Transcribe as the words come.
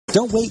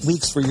Don't wait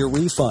weeks for your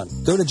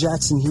refund. Go to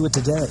Jackson Hewitt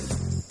today.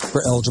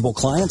 For eligible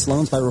clients,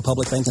 loans by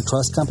Republic Bank and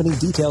Trust Company.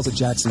 Details at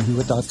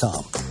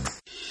jacksonhewitt.com.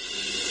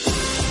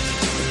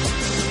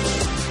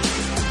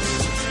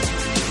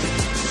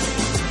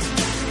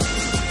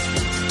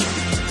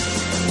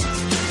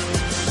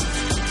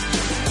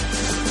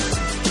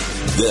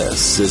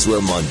 This is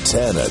where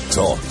Montana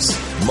talks.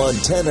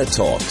 Montana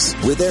Talks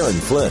with Aaron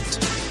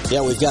Flint.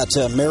 Yeah, we've got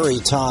Mary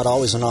Todd.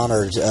 Always an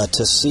honor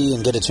to see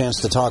and get a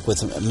chance to talk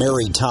with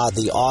Mary Todd,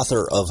 the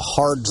author of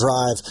Hard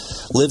Drive,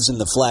 lives in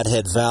the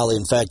Flathead Valley.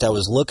 In fact, I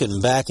was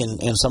looking back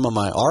in some of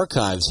my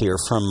archives here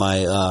from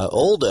my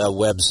old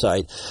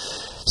website.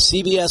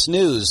 CBS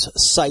News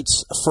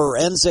cites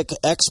forensic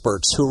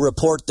experts who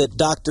report that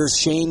Dr.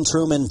 Shane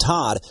Truman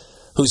Todd,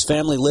 whose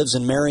family lives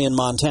in Marion,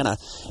 Montana,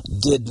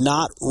 did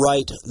not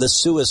write the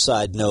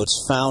suicide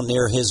notes found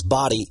near his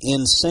body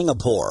in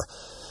Singapore.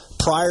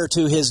 Prior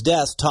to his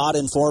death, Todd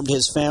informed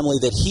his family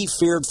that he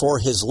feared for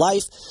his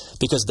life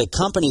because the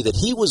company that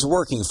he was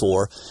working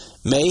for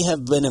may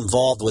have been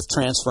involved with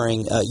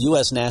transferring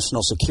U.S.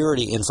 national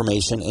security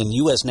information and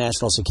U.S.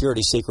 national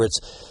security secrets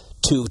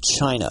to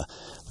China.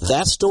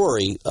 That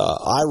story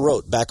I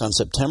wrote back on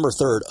September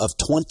 3rd of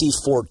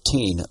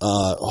 2014.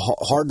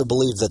 Hard to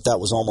believe that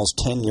was almost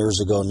 10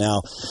 years ago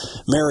now.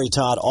 Mary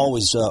Todd,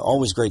 always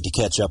great to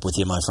catch up with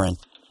you, my friend.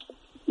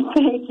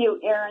 Thank you,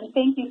 Aaron.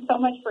 Thank you so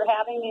much for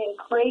having me, and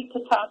great to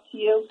talk to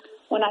you.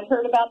 When I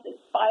heard about this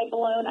spy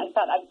balloon, I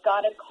thought I've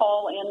got to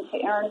call in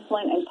to Aaron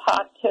Flint and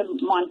talk to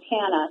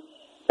Montana,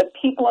 the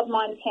people of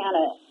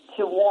Montana,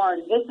 to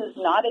warn this is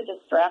not a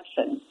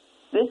distraction.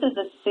 This is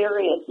a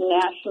serious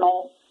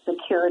national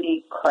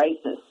security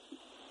crisis.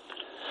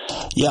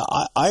 Yeah,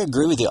 I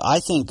agree with you. I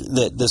think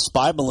that the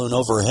spy balloon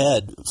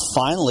overhead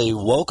finally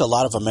woke a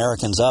lot of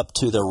Americans up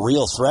to the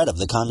real threat of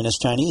the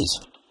Communist Chinese.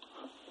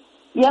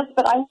 Yes,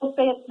 but I will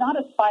say it's not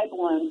a spy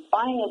balloon.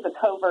 Spying is a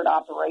covert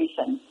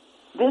operation.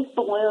 This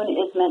balloon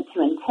is meant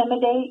to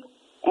intimidate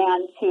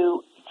and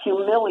to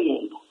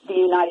humiliate the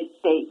United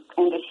States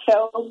and to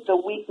show the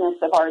weakness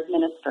of our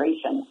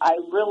administration. I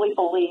really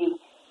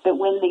believe that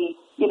when we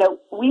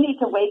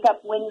need to wake up.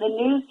 When the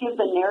news gives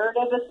a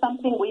narrative of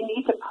something, we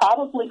need to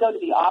probably go to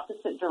the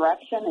opposite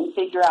direction and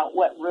figure out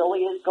what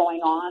really is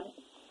going on.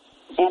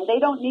 And they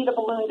don't need a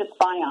balloon to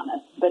spy on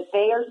us, but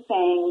they are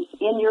saying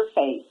in your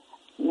face,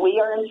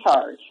 we are in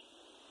charge.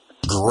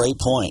 Great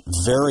point.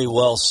 Very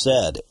well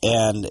said.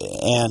 And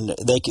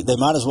they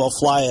might as well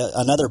fly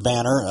another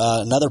banner,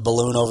 another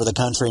balloon over the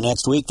country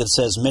next week that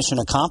says mission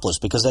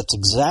accomplished, because that's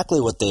exactly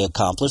what they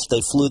accomplished.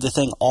 They flew the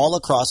thing all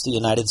across the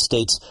United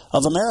States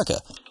of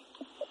America.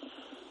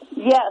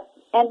 Yes.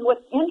 And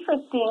what's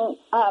interesting,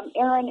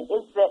 Aaron,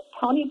 is that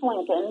Tony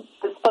Blinken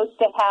is supposed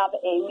to have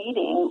a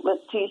meeting with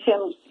Xi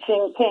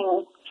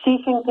Jinping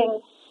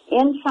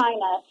in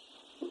China.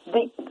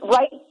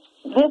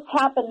 This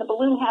happened, the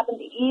balloon happened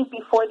the eve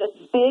before this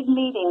big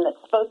meeting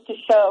that's supposed to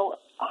show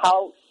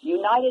how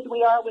united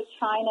we are with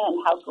China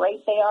and how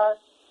great they are.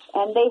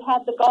 And they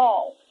had the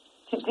gall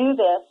to do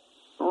this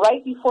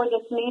right before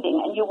this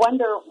meeting. And you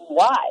wonder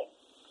why.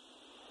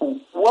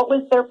 What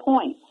was their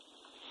point?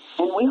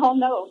 And we all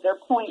know their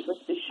point was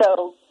to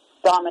show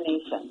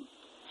domination.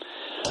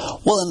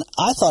 Well, and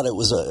I thought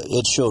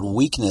it showed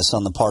weakness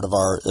on the part of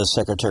our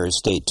Secretary of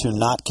State to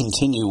not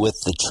continue with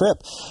the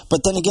trip.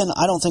 But then again,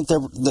 I don't think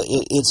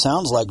it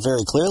sounds like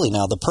very clearly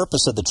now the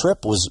purpose of the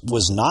trip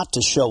was not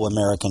to show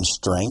American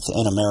strength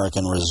and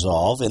American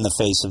resolve in the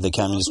face of the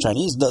Communist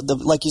Chinese.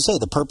 Like you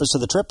say, the purpose of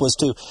the trip was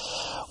to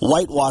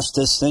whitewash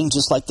this thing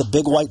just like the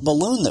big white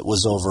balloon that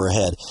was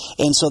overhead.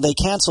 And so they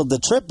canceled the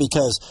trip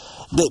because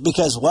they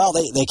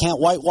can't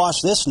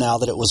whitewash this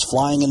now that it was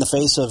flying in the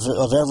face of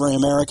every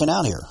American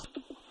out here.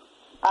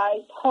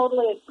 I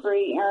totally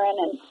agree, Aaron.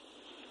 And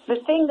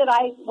the thing that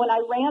when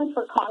I ran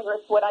for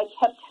Congress, what I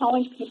kept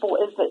telling people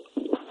is that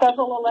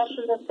several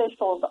elected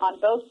officials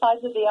on both sides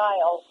of the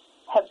aisle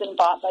have been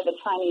bought by the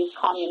Chinese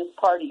Communist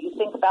Party. You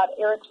think about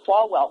Eric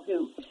Swalwell,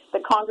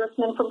 the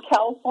congressman from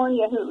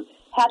California who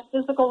had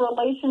physical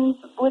relations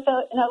with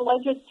an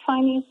alleged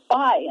Chinese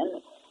spy,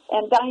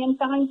 and Dianne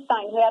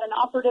Feinstein, who had an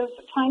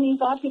Chinese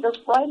operative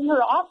right in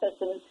her office.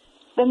 And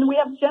then we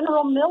have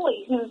General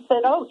Milley, who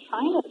said,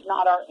 China is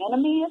not our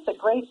enemy, it's a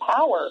great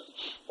power.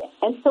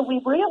 And so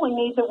we really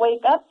need to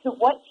wake up to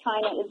what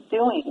China is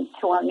doing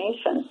to our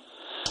nation.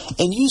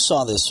 And you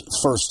saw this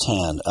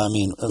firsthand. I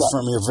mean,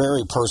 from your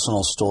very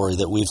personal story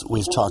that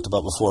we've talked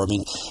about before. I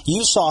mean,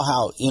 you saw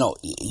how,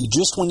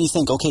 just when you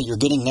think, okay,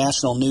 you're getting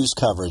national news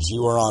coverage,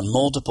 you are on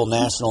multiple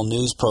national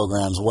news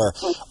programs where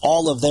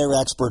all of their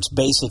experts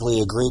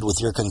basically agreed with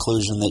your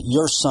conclusion that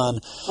your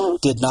son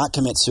did not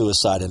commit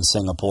suicide in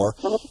Singapore.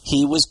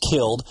 He was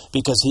killed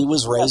because he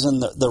was raising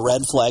the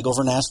red flag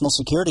over national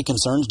security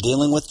concerns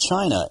dealing with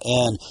China.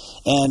 And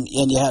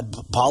you had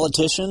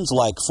politicians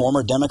like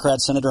former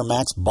Democrat Senator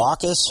Max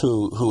Baucus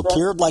who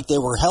appeared like they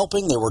were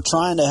helping, they were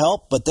trying to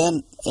help, but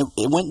then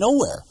it went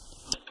nowhere.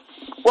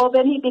 Well,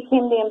 then he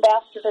became the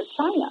ambassador to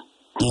China.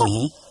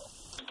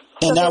 Mm-hmm.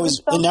 And now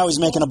he's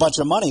making a bunch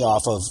of money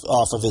off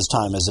of his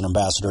time as an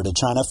ambassador to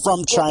China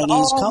from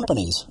Chinese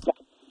companies.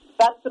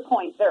 That's the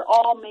point. They're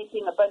all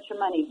making a bunch of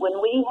money. When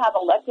we have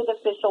elected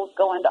officials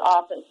go into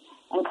office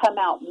and come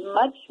out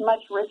much,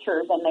 much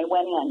richer than they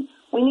went in,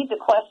 we need to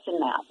question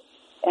that.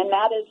 And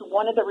that is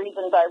one of the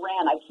reasons I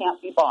ran. I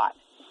can't be bought.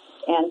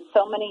 And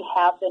so many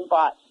have been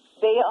bought.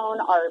 They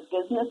own our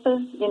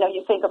businesses. You know,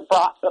 you think of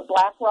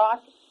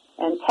BlackRock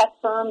and tech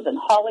firms and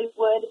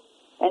Hollywood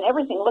and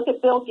everything. Look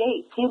at Bill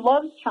Gates. He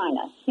loves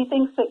China. He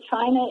thinks that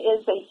China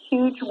is a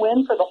huge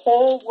win for the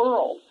whole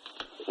world.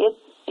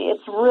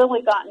 It's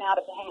really gotten out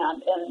of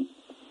hand. And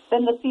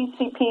then the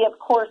CCP, of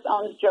course,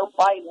 owns Joe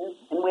Biden,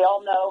 and we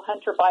all know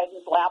Hunter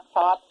Biden's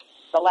laptop,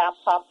 the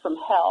laptop from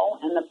hell,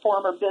 and the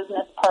former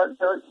business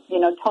partner, you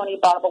know, Tony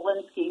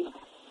Bobulinski.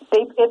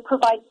 It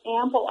provides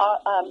ample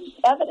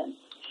evidence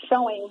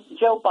showing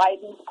Joe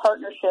Biden's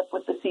partnership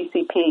with the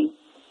CCP.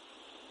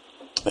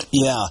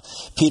 Yeah,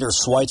 Peter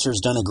Schweitzer's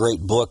done a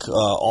great book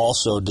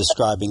also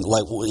describing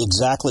like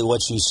exactly what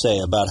you say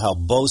about how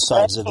both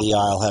sides of the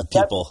aisle have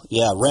people.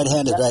 Yep. Yeah,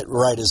 red-handed,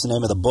 right is the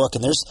name of the book.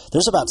 And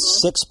there's about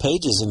 6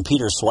 pages in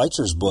Peter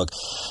Schweitzer's book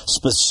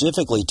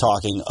specifically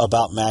talking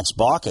about Max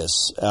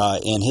Baucus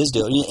and his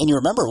deal. And you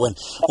remember when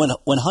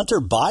Hunter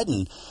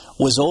Biden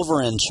was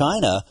over in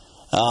China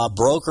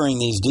brokering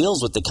these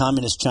deals with the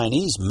communist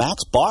Chinese,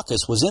 Max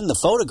Baucus was in the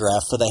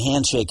photograph for the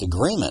handshake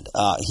agreement.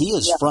 He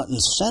is front and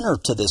center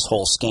to this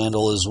whole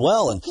scandal as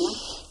well, and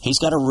he's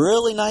got a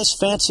really nice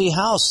fancy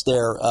house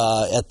there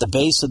at the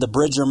base of the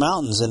Bridger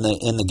Mountains in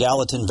the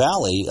Gallatin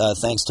Valley,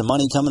 thanks to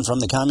money coming from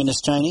the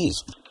communist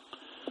Chinese.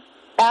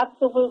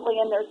 Absolutely,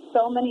 and there's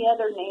so many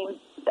other names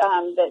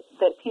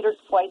that Peter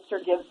Schweitzer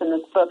gives in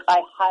this book.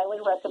 I highly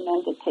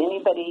recommend it to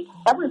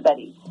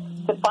everybody,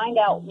 to find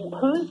out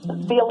who's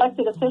the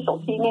elected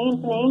officials. He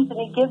names names and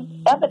he gives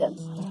evidence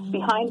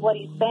behind what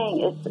he's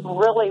saying. It's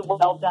really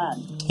well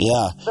done.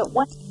 Yeah. But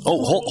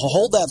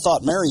hold that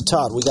thought. Mary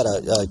Todd, we got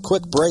a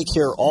quick break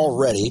here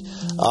already.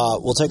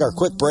 We'll take our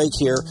quick break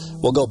here.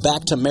 We'll go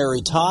back to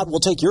Mary Todd. We'll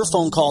take your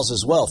phone calls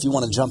as well if you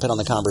want to jump in on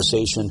the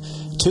conversation.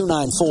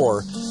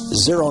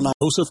 294-09.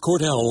 Joseph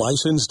Cordell,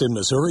 licensed in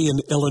Missouri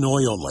and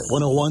Illinois only.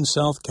 101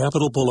 South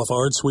Capitol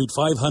Boulevard, Suite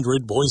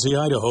 500, Boise,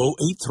 Idaho,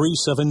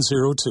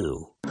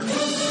 83702.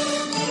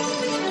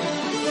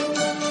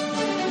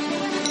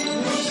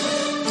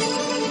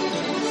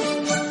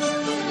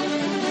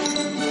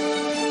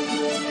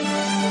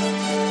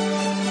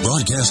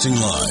 Broadcasting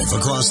live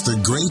across the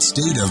great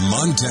state of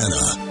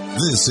Montana.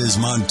 This is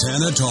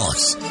Montana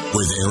Talks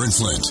with Aaron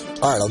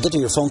Flint. All right, I'll get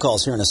to your phone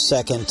calls here in a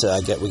second.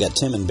 We got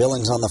Tim in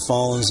Billings on the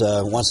phones.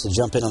 Wants to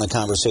jump in on the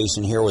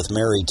conversation here with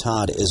Mary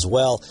Todd as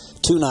well.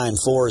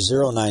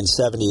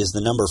 294-0970 is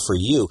the number for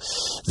you.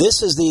 This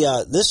is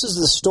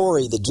the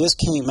story that just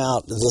came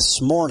out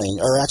this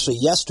morning, or actually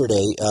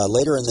yesterday,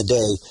 later in the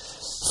day,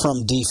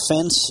 from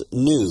Defense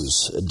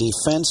News.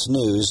 Defense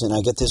News, and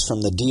I get this from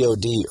the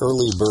DoD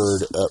Early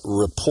Bird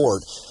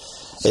report.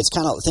 It's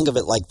kind of, think of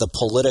it like the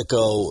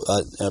Politico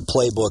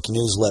playbook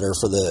newsletter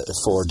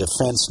for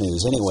Defense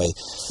News. Anyway,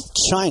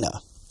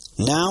 China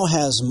now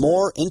has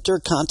more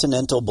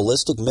intercontinental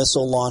ballistic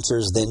missile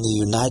launchers than the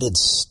United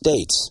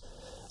States,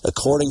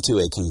 according to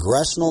a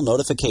congressional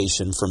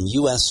notification from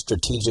U.S.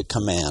 Strategic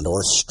Command, or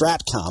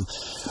STRATCOM,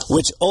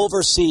 which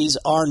oversees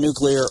our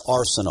nuclear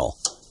arsenal.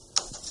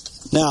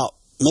 Now,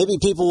 maybe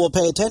people will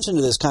pay attention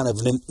to this kind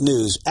of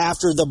news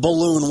after the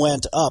balloon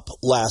went up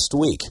last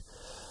week.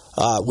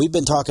 We've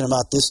been talking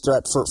about this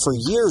threat for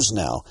years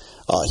now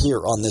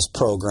here on this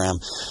program.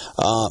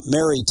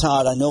 Mary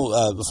Todd, I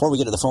know before we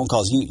get to the phone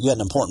calls, you had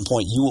an important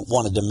point you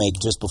wanted to make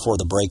just before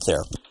the break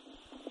there.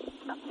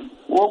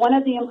 Well, one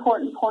of the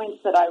important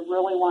points that I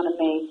really want to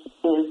make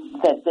is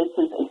that this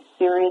is a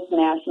serious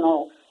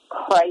national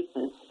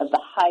crisis of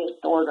the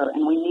highest order,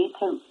 and we need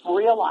to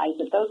realize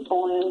that those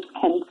balloons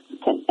can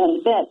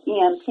emit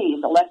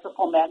EMPs,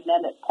 electrical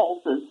magnetic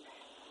pulses,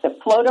 that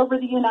float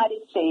over the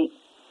United States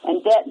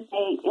and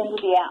detonate into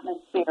the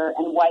atmosphere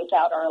and wipe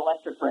out our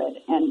electric grid.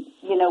 And,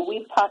 you know,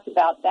 we've talked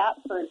about that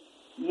for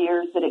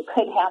years, that it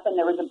could happen.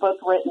 There was a book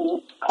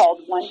written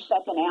called 1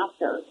 Second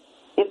After.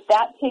 If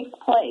that takes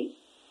place,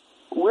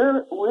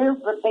 we're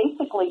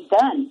basically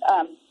done.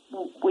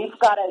 We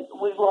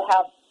will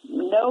have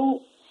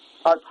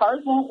our cars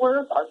won't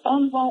work, our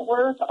phones won't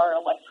work, our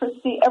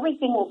electricity,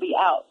 everything will be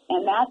out.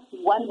 And that's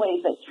one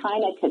way that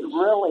China could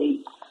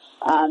really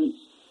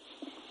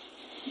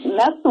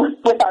mess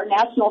with our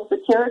national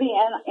security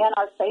and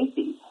our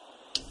safety.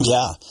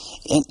 Yeah,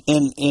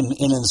 and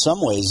in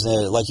some ways,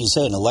 like you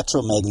say, an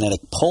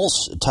electromagnetic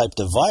pulse type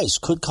device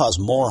could cause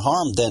more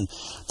harm than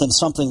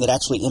something that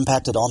actually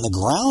impacted on the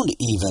ground,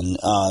 even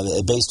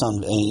based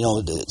on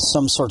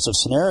some sorts of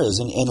scenarios.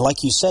 And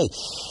like you say,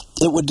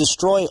 it would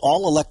destroy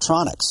all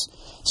electronics.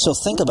 So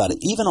think about it.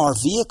 Even our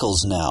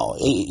vehicles now,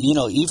 you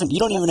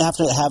don't even have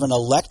to have an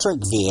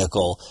electric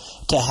vehicle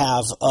to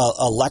have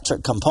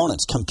electric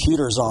components,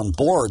 computers on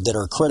board that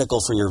are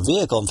critical for your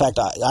vehicle. In fact,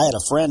 I had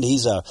a friend.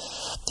 He's a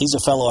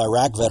fellow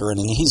Iraq veteran,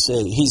 and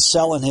he's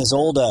selling his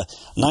old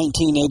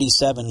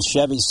 1987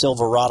 Chevy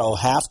Silverado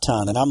half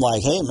ton. And I'm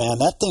like, hey man,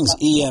 that thing's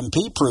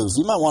EMP proof.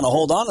 You might want to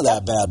hold on to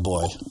that bad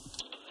boy.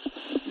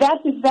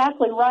 That's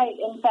exactly right.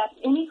 In fact,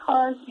 any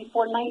cars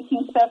before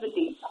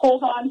 1970,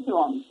 hold on to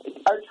them.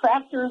 Our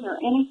tractors or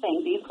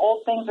anything, these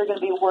old things are going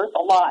to be worth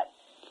a lot.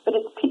 But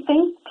it's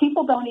things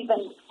people don't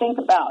even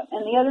think about.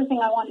 And the other thing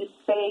I wanted to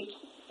say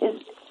is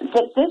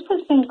that this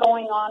has been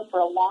going on for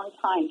a long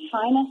time.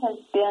 China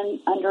has been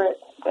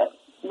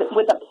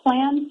with a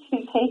plan to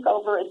take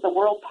over as the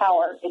world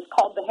power. It's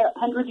called the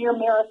 100-Year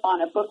Marathon.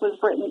 A book was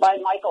written by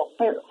Michael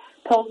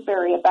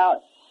Pillsbury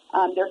about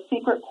their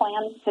secret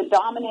plans to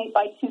dominate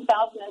by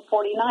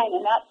 2049.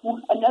 And that's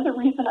another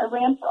reason I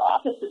ran for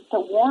office, is to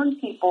warn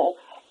people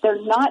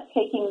they're not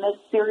taking this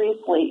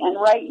seriously. And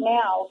right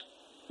now,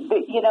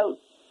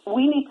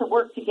 we need to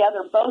work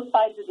together, both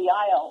sides of the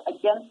aisle,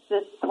 against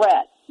this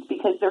threat,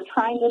 because they're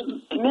trying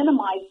to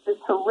minimize this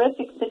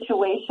horrific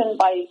situation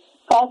by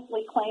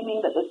falsely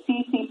claiming that the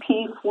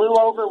CCP flew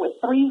over with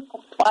 3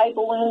 spy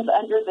balloons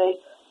under the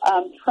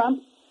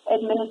Trump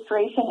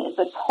administration. Is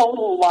a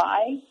total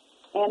lie,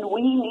 and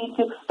we need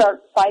to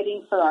start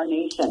fighting for our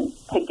nation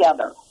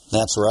together.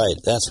 That's right.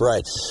 That's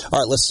right. All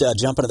right, let's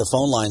jump into the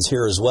phone lines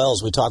here as well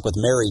as we talk with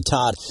Mary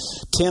Todd.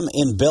 Tim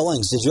in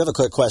Billings, did you have a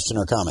quick question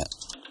or comment?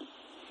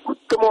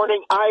 Good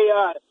morning.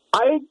 I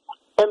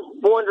am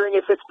wondering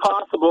if it's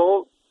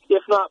possible,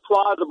 if not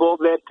plausible,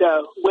 that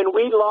when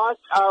we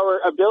lost our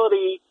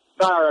ability,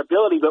 not our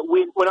ability, but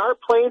when our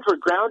planes were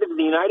grounded in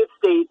the United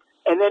States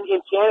and then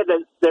in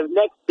Canada the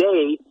next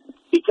day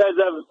because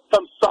of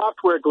some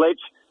software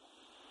glitch,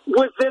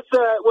 was this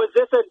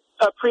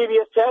a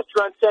previous test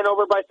run sent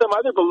over by some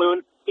other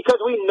balloon? Because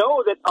we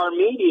know that our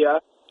media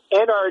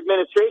and our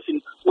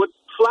administration would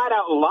flat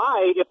out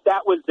lie if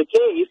that was the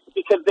case,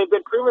 because they've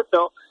been proven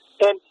so.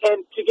 And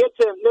to get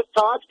to Ms.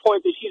 Todd's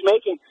point that she's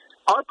making,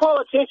 our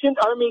politicians,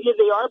 our media,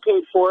 they are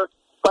paid for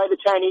by the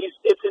Chinese.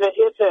 It's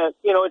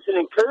an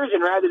incursion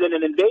rather than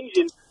an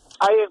invasion.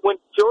 When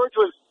George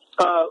was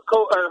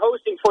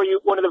hosting for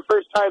you, one of the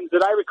first times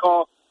that I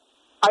recall,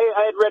 I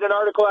had read an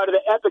article out of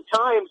the Epoch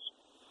Times,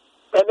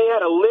 and they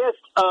had a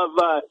list of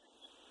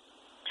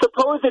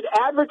supposed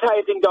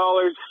advertising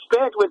dollars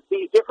spent with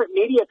these different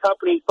media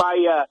companies by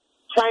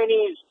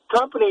Chinese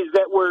companies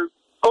that were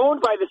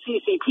owned by the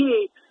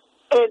CCP,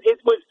 and it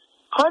was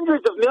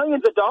hundreds of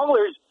millions of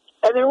dollars,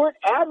 and they weren't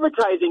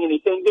advertising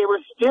anything. They were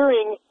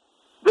steering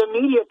the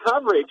media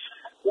coverage.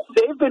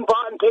 They've been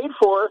bought and paid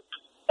for,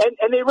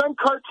 and they run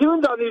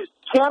cartoons on these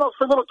channels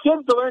for little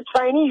kids to learn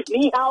Chinese,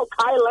 Ni Hao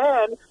Kai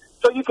Lan,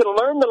 so you can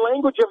learn the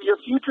language of your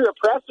future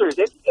oppressors.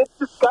 It's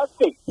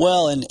disgusting.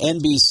 Well, and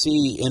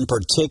NBC in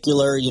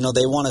particular,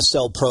 they want to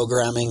sell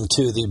programming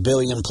to the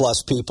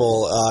billion-plus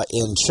people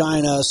in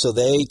China, so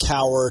they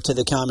cower to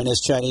the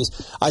communist Chinese.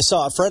 I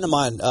saw a friend of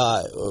mine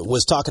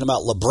was talking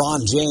about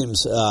LeBron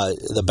James,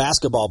 the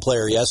basketball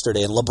player,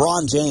 yesterday, and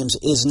LeBron James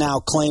is now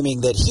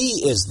claiming that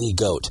he is the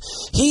GOAT.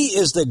 He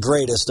is the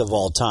greatest of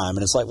all time.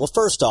 And it's like, well,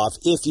 first off,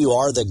 if you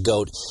are the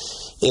GOAT,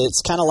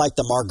 it's kind of like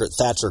the Margaret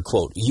Thatcher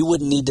quote. You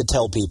wouldn't need to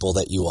tell people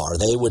that you are.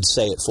 They would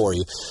say it for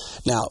you.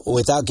 Now,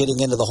 without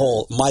getting into the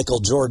whole Michael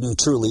Jordan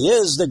truly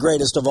is the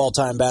greatest of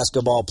all-time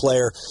basketball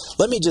player,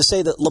 let me just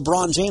say that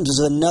LeBron James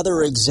is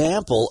another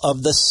example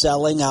of the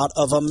selling out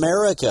of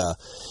America.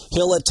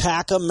 He'll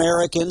attack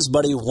Americans,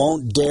 but he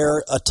won't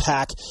dare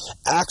attack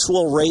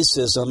actual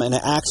racism and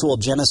actual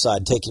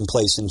genocide taking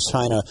place in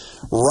China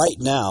right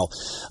now.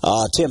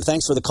 Tim,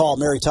 thanks for the call.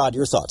 Mary Todd,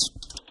 your thoughts?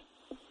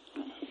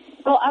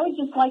 Well, I would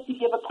just like to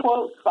give a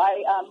quote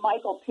by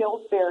Michael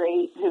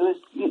Pillsbury, who is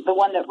the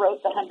one that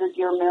wrote the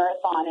 100-Year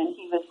Marathon, and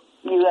he was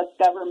U.S.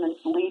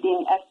 government's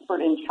leading expert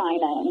in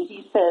China. And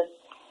he says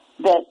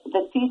that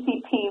the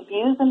CCP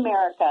views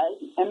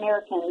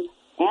Americans,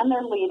 and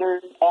their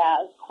leaders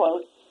as,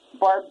 quote,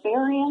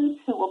 barbarians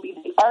who will be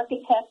the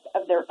architects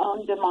of their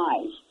own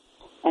demise.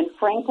 And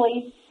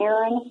frankly,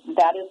 Aaron,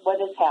 that is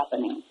what is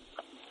happening.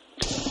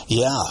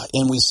 Yeah,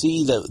 and we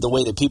see the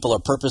way that people are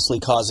purposely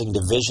causing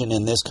division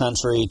in this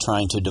country,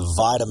 trying to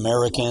divide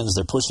Americans.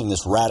 They're pushing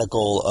this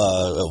radical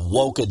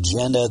woke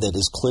agenda that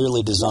is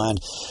clearly designed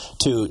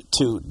to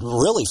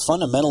really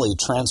fundamentally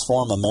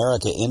transform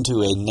America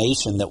into a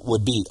nation that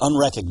would be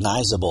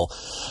unrecognizable.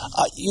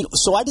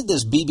 So I did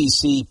this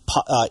BBC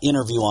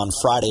interview on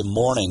Friday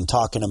morning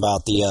talking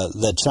about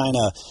the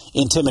China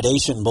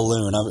intimidation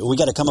balloon. We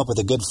got to come up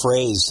with a good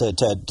phrase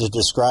to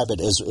describe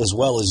it as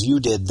well as you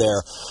did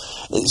there.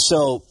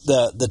 So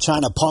the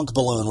China punk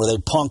balloon, where they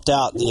punked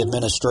out the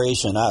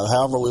administration,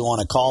 however we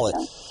want to call it.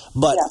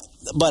 But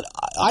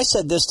I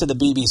said this to the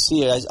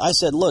BBC. I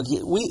said, look,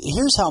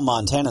 here's how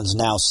Montanans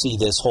now see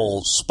this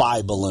whole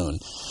spy balloon,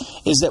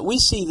 is that we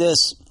see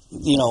this,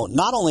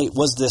 not only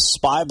was this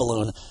spy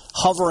balloon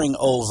hovering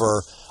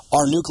over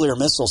our nuclear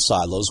missile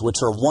silos,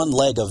 which are one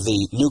leg of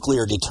the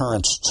nuclear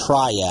deterrence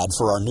triad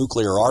for our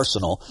nuclear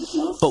arsenal.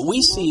 But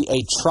we see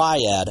a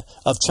triad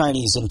of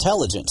Chinese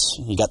intelligence.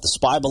 You got the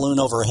spy balloon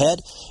overhead.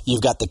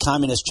 You've got the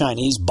communist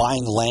Chinese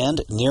buying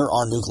land near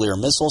our nuclear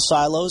missile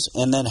silos.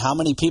 And then how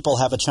many people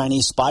have a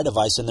Chinese spy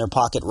device in their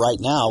pocket right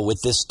now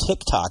with this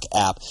TikTok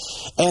app?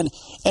 And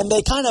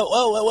they kind of,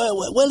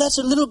 well, that's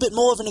a little bit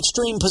more of an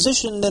extreme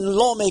position than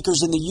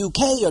lawmakers in the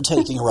UK are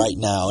taking right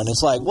now. And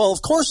it's like, well,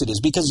 of course it is,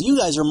 because you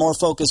guys are more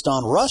focused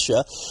on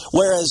Russia,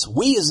 whereas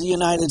we as the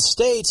United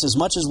States, as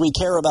much as we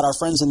care about our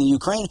friends in the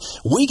Ukraine,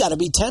 we got to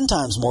be 10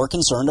 times more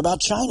concerned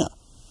about China.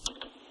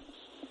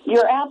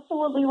 You're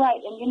absolutely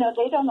right. And,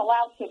 they don't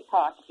allow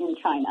TikTok in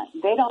China.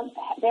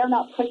 They're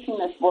not pushing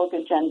this woke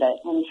agenda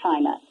in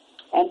China.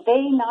 And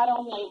they not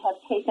only have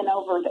taken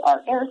over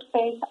our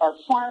airspace, our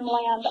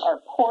farmland, our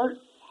ports,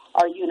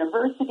 our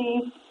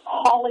universities,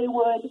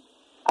 Hollywood,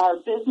 our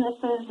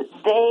businesses.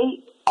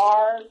 They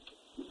are,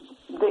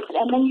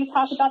 and then you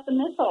talk about the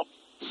missiles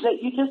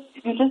that you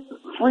just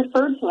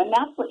referred to, and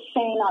that's what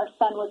Shane, our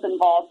son, was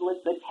involved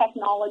with, the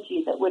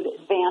technology that would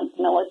advance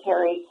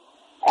military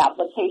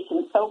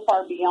applications so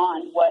far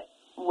beyond what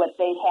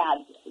they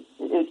had.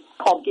 It's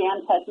called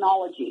GaN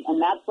technology,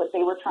 and that's what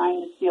they were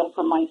trying to steal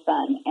from my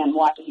son and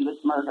why he was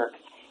murdered.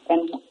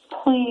 And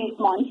please,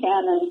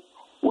 Montanans,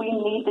 we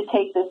need to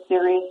take this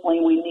seriously.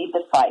 We need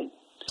to fight.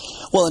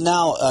 Well,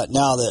 now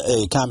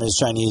the communist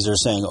Chinese are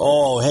saying,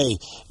 oh, hey,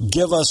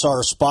 give us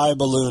our spy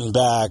balloon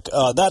back.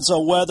 That's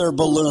a weather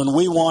balloon.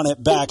 We want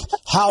it back.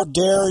 How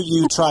dare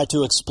you try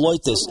to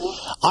exploit this?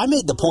 I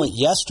made the point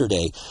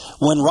yesterday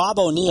when Rob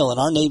O'Neill and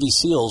our Navy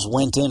SEALs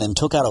went in and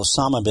took out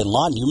Osama bin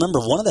Laden. You remember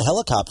one of the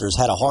helicopters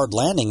had a hard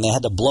landing. They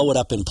had to blow it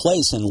up in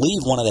place and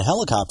leave one of the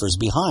helicopters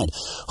behind.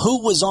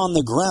 Who was on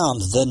the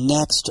ground the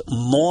next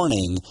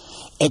morning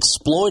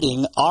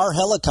exploiting our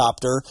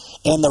helicopter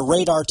and the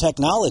radar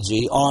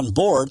technology on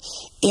board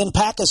in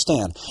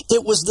Pakistan?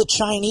 It was the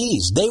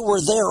Chinese. They were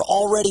there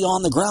already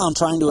on the ground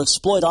trying to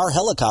exploit our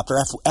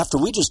helicopter after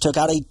we just took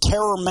out a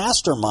terror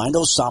mastermind,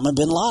 Osama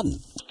bin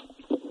Laden.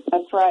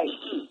 That's right.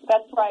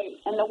 That's right.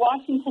 And the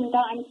Washington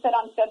Times said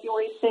on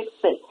February 6th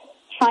that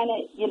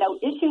China,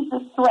 issues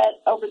this threat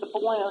over the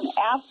balloon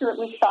after it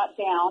was shot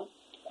down,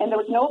 and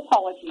there was no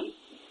apology.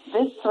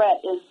 This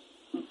threat is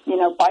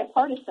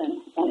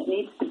bipartisan, and it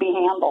needs to be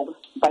handled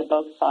by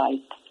both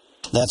sides.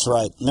 That's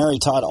right. Mary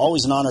Todd,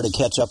 always an honor to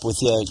catch up with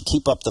you.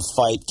 Keep up the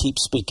fight. Keep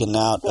speaking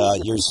out.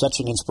 You're such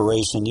an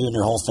inspiration, you and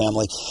your whole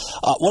family.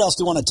 What else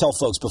do you want to tell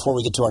folks before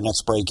we get to our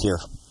next break here?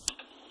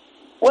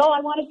 Well,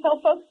 I want to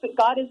tell folks that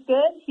God is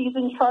good. He's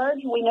in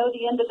charge. We know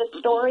the end of the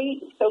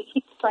story, so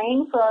keep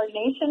praying for our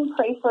nation,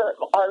 pray for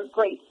our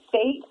great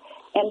state,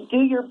 and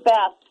do your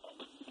best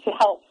to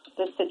help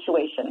this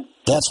situation.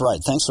 That's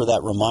right. Thanks for that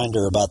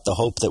reminder about the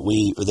hope that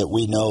we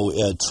know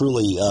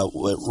truly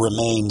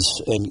remains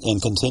and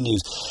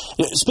continues.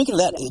 Speaking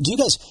of that, do you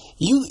guys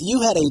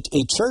you had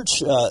a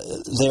church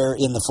there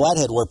in the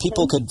Flathead where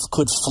people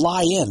could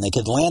fly in? They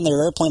could land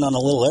their airplane on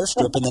a little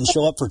airstrip and then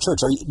show up for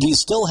church. Do you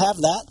still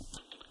have that?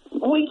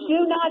 We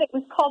do not. It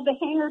was called the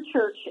Hangar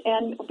Church,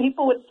 and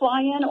people would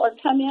fly in or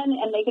come in,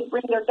 and they could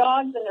bring their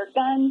dogs and their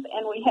guns,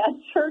 and we had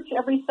church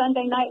every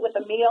Sunday night with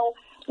a meal.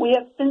 We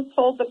have since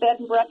sold the bed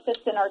and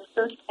breakfast, and our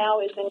church now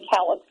is in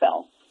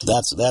Kalispell.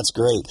 That's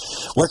great.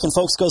 Where can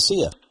folks go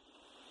see you?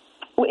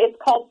 It's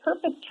called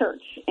Purpose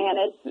Church,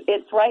 and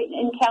it's right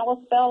in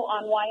Kalispell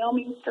on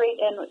Wyoming Street,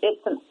 and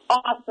it's an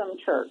awesome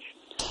church.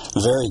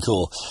 Very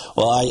cool.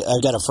 Well,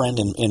 I've got a friend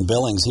in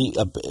Billings. He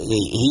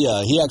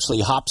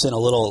actually hops in a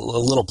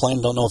little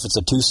plane. Don't know if it's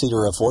a 2-seater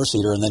or a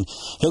 4-seater, and then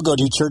he'll go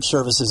do church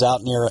services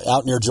out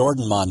near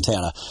Jordan,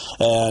 Montana.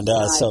 And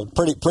nice. So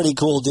pretty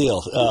cool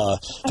deal.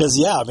 Because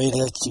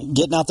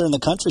getting out there in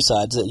the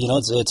countryside,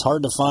 it's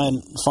hard to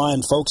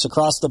find folks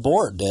across the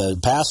board,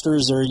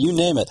 pastors or you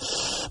name it.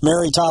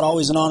 Mary Todd,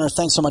 always an honor.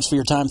 Thanks so much for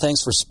your time.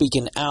 Thanks for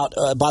speaking out.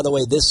 By the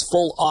way, this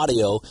full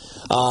audio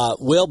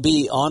will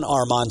be on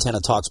our Montana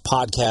Talks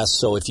podcast.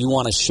 So if you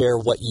want to share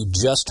what you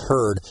just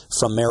heard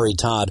from Mary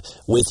Todd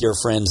with your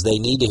friends, they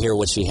need to hear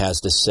what she has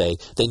to say.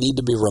 They need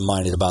to be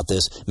reminded about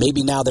this.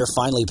 Maybe now they're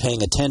finally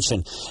paying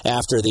attention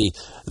after the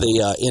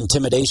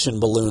intimidation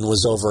balloon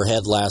was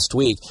overhead last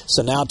week.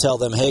 So now tell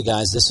them, hey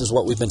guys, this is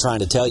what we've been trying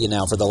to tell you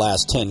now for the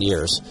last 10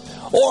 years.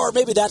 Or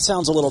maybe that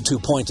sounds a little too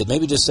pointed.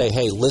 Maybe just say,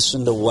 hey,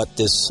 listen to what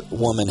this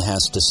woman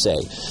has to say.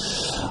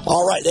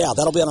 All right, yeah,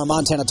 that'll be on our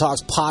Montana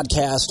Talks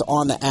podcast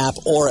on the app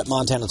or at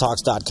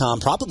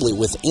MontanaTalks.com. Probably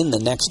within the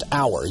next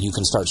hour, you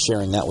can start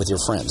sharing that with your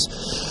friends.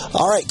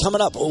 All right,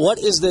 coming up, what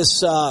is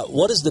this?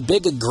 What is the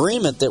big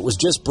agreement that was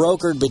just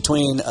brokered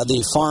between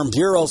the Farm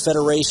Bureau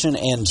Federation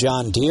and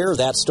John Deere?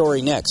 That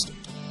story next.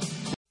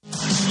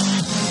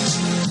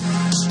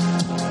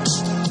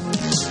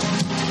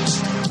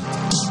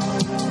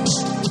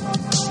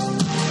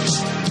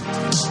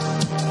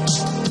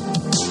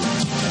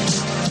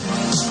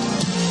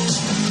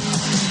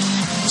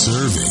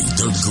 Serving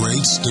the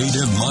great state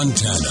of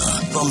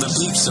Montana, from the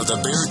peaks of the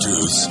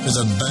Beartooth to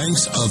the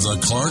banks of the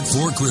Clark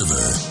Fork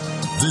River.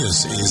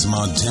 This is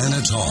Montana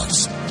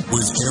Talks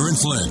with Aaron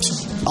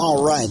Flint.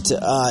 All right.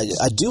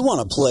 I do want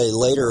to play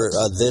later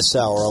this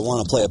hour. I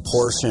want to play a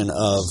portion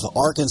of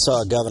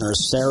Arkansas Governor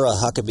Sarah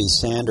Huckabee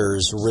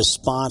Sanders'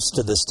 response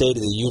to the State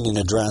of the Union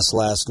address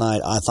last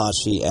night. I thought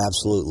she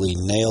absolutely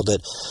nailed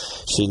it.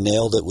 She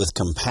nailed it with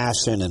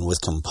compassion and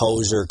with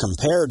composure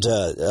compared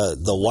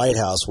to the White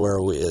House, where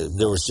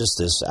there was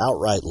just this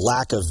outright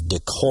lack of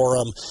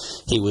decorum.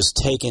 He was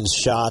taking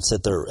shots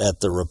at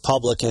the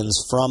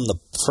Republicans from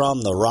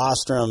the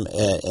rostrum,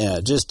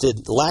 and just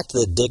lacked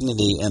the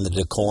dignity and the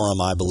decorum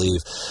I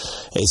believe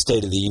a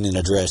State of the Union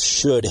address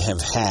should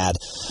have had.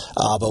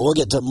 But we'll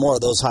get to more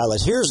of those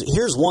highlights.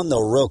 Here's one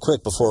though, real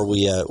quick before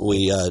we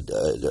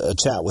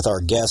chat with our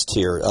guest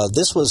here.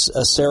 This was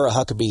Sarah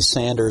Huckabee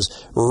Sanders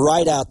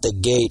right out the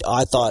gate.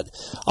 I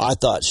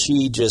thought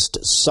she just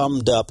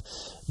summed up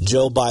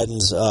Joe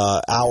Biden's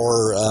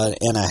hour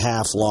and a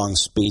half long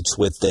speech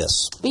with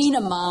this. Being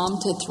a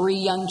mom to 3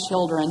 young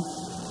children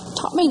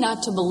taught me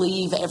not to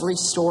believe every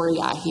story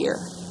I hear.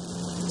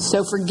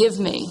 So forgive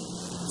me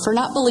for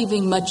not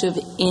believing much of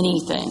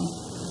anything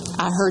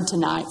I heard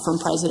tonight from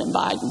President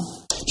Biden.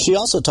 She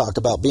also talked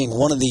about being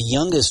one of the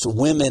youngest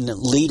women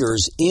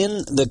leaders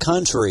in the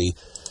country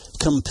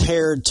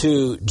compared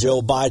to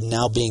Joe Biden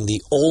now being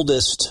the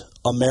oldest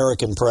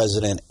American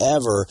president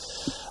ever.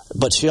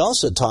 But she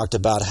also talked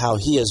about how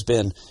he has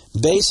been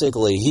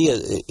basically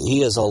he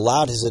has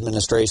allowed his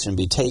administration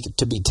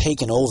to be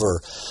taken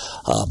over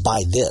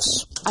by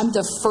this. I'm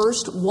the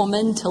first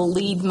woman to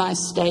lead my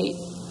state,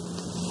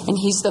 and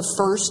he's the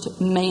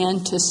first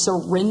man to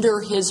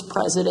surrender his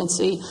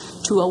presidency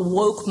to a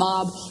woke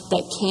mob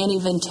that can't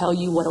even tell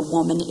you what a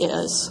woman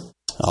is.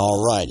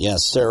 All right.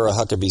 Yes, Sarah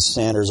Huckabee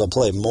Sanders. I'll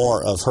play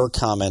more of her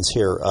comments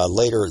here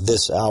later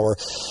this hour.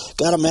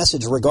 Got a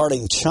message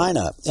regarding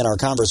China in our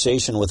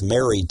conversation with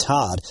Mary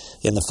Todd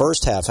in the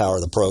first half hour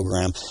of the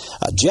program.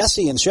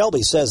 Jesse in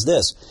Shelby says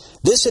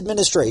this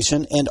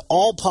administration and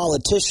all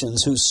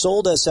politicians who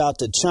sold us out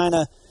to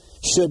China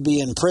should be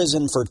in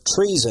prison for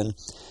treason.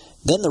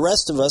 Then the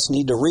rest of us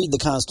need to read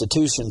the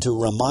Constitution to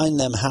remind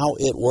them how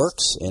it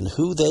works and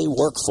who they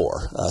work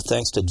for.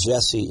 Thanks to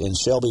Jesse and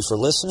Shelby for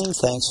listening.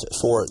 Thanks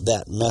for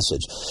that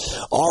message.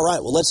 All right,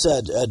 well, let's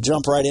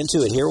jump right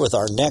into it here with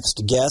our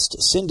next guest.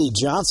 Cindy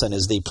Johnson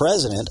is the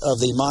president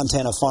of the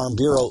Montana Farm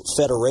Bureau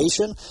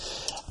Federation.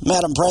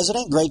 Madam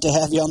President, great to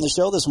have you on the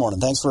show this morning.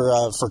 Thanks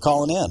for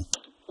calling in.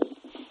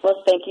 Well,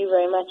 thank you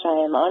very much.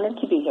 I am honored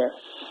to be here.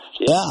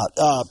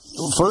 Yeah.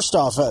 First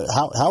off,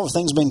 how have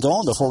things been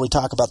going before we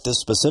talk about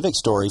this specific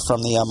story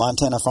from the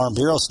Montana Farm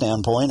Bureau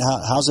standpoint?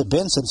 How's it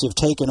been since you've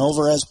taken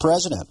over as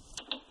president?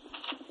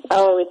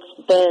 Oh, it's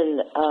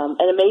been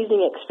an amazing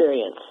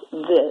experience.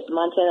 The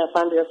Montana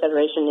Farm Bureau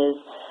Federation is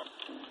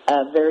a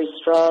very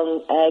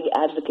strong ag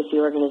advocacy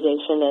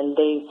organization, and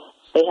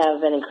they have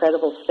an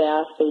incredible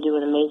staff. They do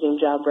an amazing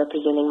job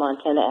representing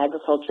Montana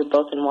agriculture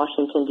both in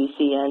Washington,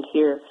 D.C. and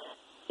here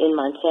in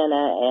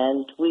Montana,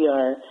 and we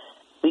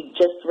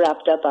just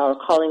wrapped up our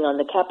Calling on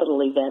the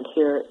Capitol event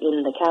here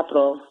in the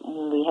Capitol.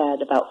 We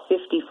had about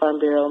 50 Farm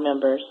Bureau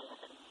members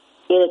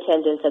in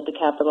attendance at the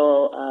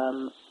Capitol,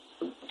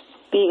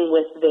 being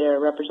with their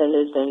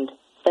representatives and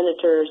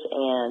senators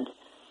and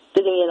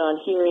sitting in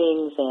on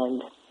hearings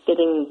and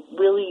getting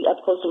really up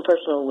close and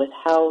personal with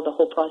how the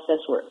whole process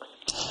works.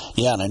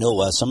 Yeah, and I know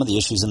some of the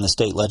issues in the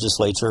state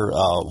legislature,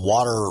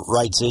 water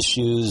rights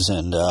issues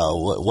and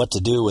what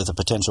to do with a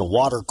potential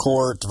water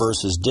court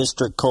versus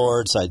district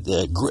courts.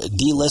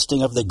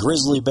 Delisting of the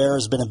grizzly bear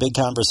has been a big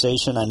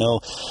conversation. I know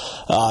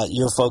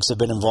your folks have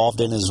been involved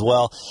in as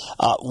well.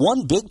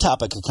 One big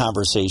topic of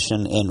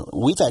conversation, and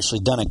we've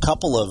actually done a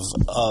couple of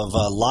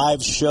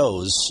live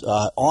shows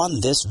on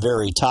this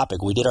very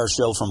topic. We did our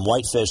show from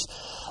Whitefish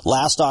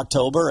last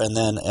October, and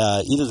then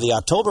either the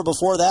October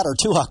before that or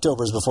 2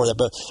 Octobers before that.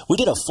 But we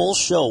did a full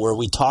show where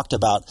we talked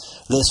about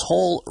this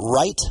whole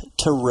right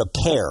to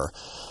repair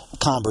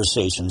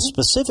conversation,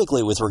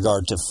 specifically with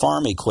regard to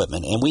farm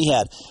equipment. And we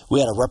had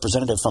a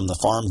representative from the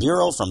Farm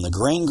Bureau, from the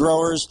grain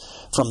growers,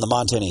 from the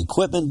Montana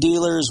equipment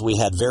dealers. We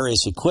had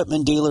various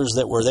equipment dealers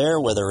that were there,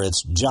 whether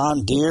it's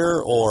John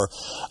Deere or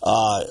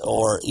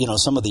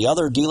some of the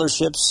other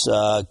dealerships,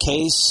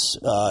 Case,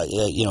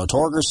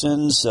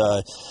 Torgerson's,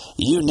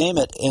 you name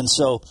it. And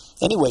so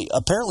anyway,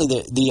 apparently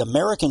the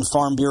American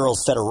Farm Bureau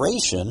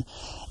Federation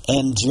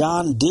and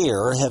John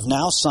Deere have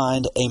now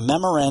signed a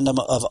memorandum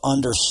of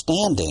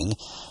understanding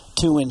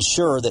to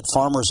ensure that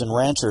farmers and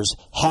ranchers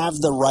have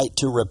the right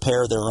to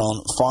repair their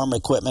own farm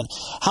equipment.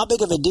 How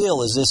big of a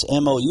deal is this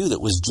MOU that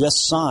was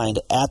just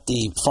signed at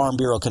the Farm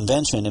Bureau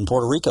Convention in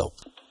Puerto Rico?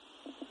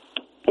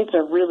 It's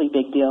a really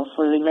big deal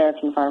for the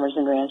American farmers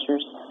and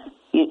ranchers.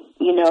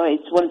 You know,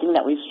 it's one thing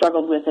that we've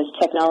struggled with as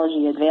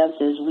technology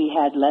advances. We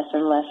had less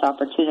and less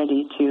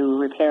opportunity to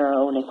repair our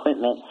own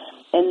equipment.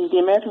 And the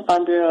American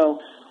Farm Bureau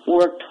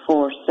worked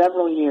for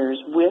several years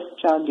with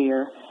John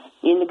Deere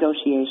in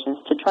negotiations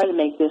to try to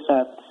make this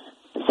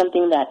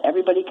something that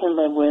everybody can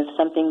live with,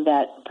 something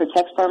that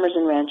protects farmers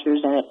and ranchers,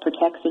 and it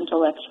protects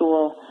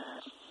intellectual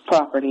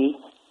property.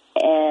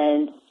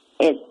 And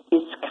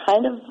it's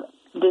kind of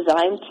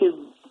designed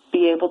to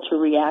be able to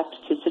react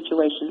to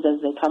situations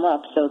as they come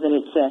up, so that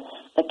it's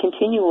a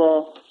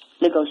continual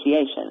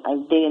negotiation.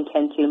 They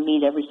intend to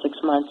meet every 6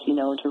 months,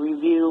 to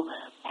review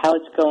how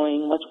it's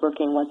going, what's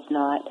working, what's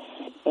not,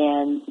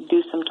 and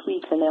do some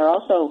tweaks. And they're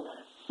also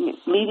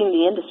leading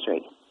the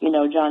industry,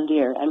 John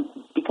Deere, and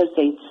because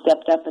they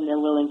stepped up and they're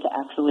willing to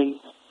actually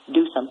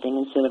do something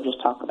instead of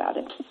just talk about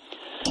it.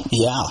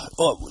 Yeah.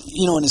 Well,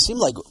 and it seemed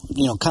like,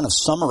 kind of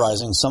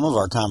summarizing some of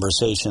our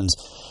conversations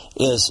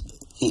is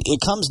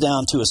it comes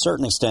down to a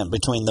certain extent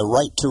between the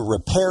right to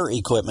repair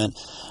equipment,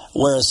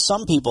 whereas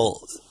some people,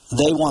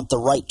 they want the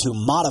right to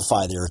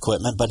modify their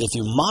equipment, but if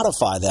you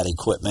modify that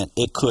equipment,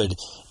 it could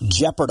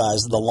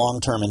jeopardize the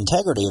long-term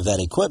integrity of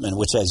that equipment,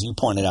 which, as you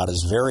pointed out,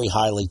 is very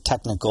highly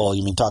technical.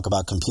 You mean talk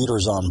about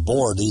computers on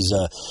board. These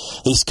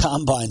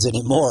combines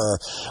anymore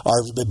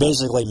are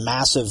basically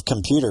massive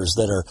computers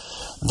that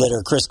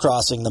are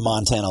crisscrossing the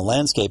Montana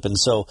landscape, and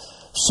so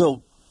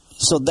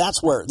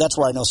that's where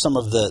I know some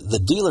of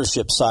the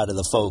dealership side of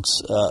the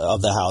folks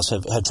of the house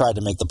have tried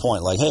to make the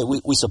point, like, hey,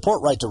 we support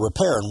right to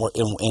repair, and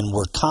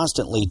we're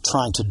constantly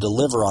trying to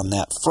deliver on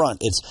that front.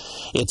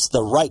 It's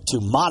the right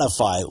to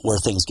modify where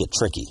things get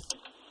tricky.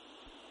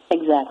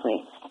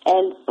 Exactly.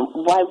 And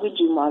why would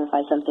you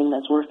modify something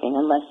that's working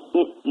unless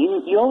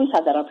you always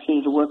have that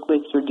opportunity to work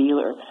with your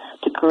dealer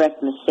to correct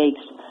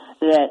mistakes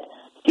that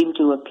seem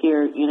to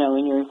appear,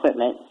 in your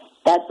equipment.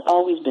 That's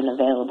always been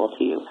available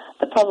to you.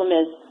 The problem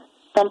is,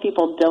 some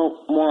people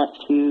don't want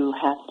to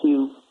have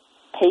to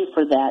pay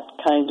for that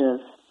kind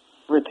of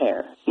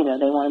repair.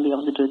 They want to be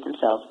able to do it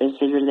themselves. They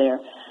figure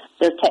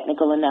they're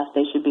technical enough,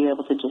 they should be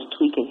able to just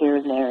tweak it here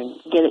and there and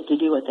get it to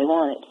do what they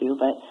want it to.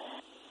 But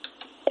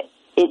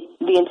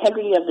the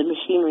integrity of the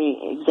machinery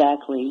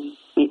exactly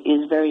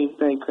is very,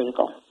 very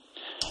critical.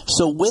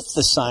 So with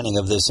the signing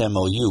of this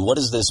MOU, what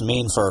does this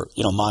mean for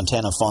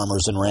Montana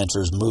farmers and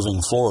ranchers moving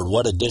forward?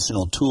 What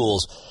additional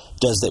tools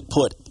does it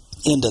put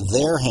into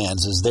their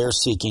hands as they're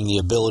seeking the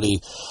ability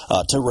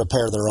to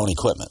repair their own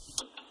equipment?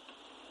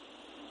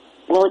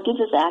 Well, it gives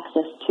us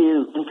access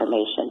to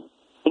information.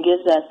 It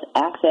gives us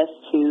access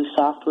to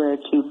software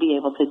to be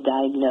able to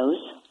diagnose,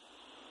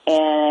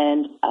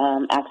 and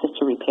access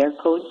to repair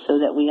codes so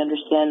that we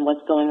understand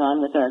what's going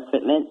on with our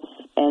equipment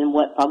and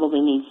what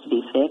probably needs to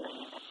be fixed.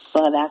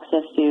 We'll have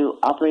access to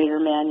operator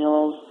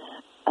manuals,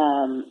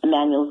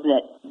 manuals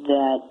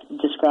that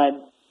describe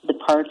the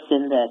parts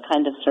and the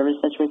kind of service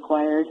that's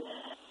required.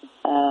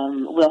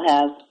 We'll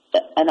have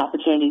an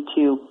opportunity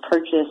to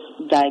purchase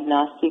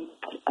diagnostic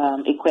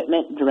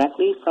equipment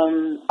directly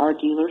from our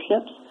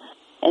dealerships,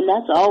 and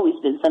that's always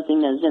been something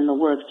that's in the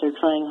works. They're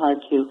trying hard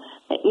to,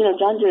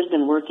 John Deere's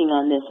been working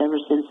on this ever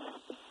since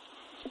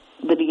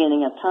the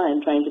beginning of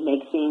time, trying to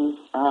make things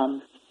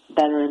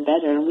better and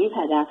better, and we've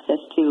had access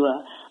to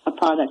a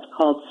product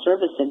called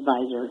Service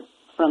Advisor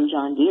from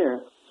John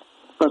Deere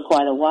for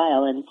quite a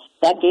while, and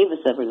that gave us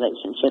a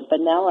relationship,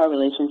 but now our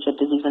relationship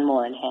is even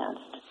more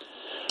enhanced.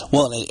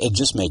 Well, it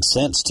just makes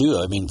sense too.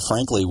 I mean,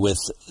 frankly, with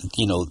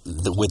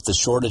the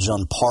shortage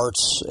on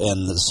parts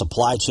and the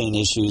supply chain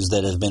issues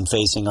that have been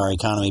facing our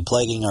economy,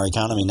 plaguing our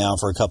economy now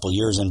for a couple of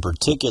years in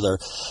particular,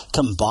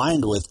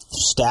 combined with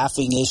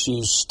staffing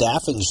issues,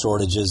 staffing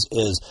shortages,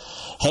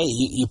 hey,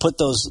 you put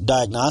those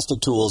diagnostic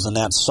tools and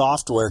that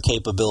software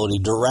capability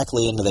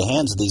directly into the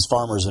hands of these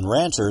farmers and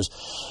ranchers.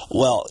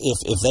 Well,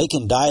 if they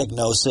can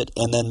diagnose it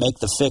and then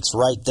make the fix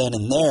right then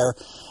and there,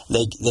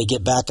 they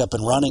get back up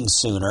and running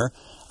sooner.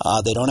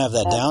 They don't have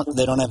that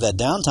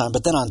downtime.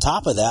 But then on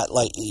top of that,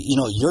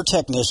 your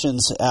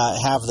technicians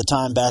have the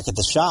time back at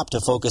the shop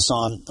to focus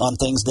on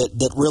things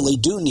that really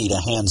do need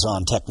a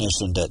hands-on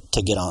technician to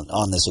get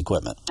on this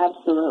equipment.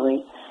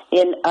 Absolutely.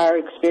 In our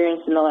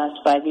experience in the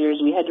last 5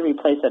 years, we had to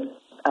replace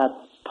a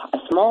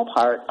small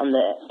part in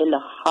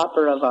the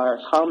hopper of our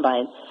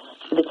combine.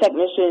 The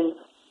technician,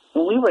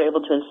 we were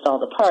able to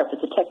install the part, but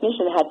the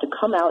technician had to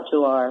come out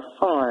to our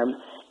farm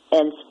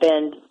and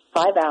spend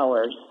 5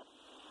 hours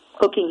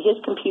hooking his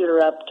computer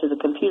up to the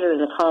computer in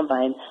the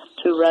combine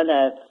to run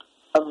a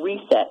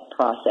reset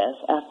process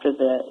after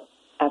the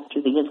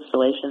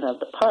installation of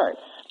the part.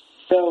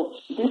 So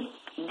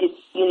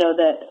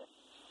that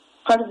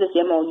part of this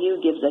MOU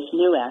gives us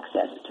new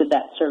access to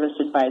that Service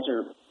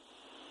Advisor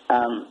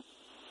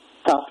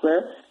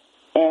software,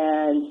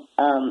 and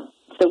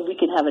so we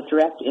can have a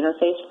direct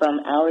interface from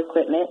our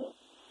equipment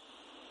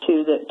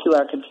to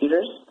our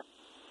computers.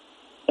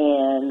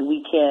 And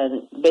we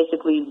can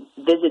basically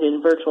visit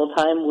in virtual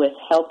time with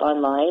help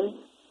online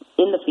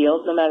in the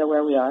field, no matter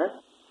where we are.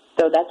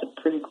 So that's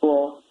a pretty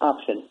cool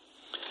option.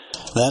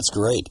 That's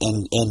great.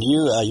 And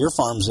your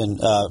farm's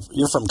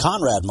you're from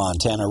Conrad,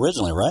 Montana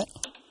originally, right?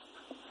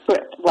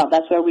 Correct. Well,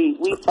 that's where we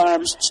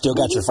farm. Still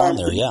got your farm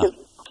there, yeah.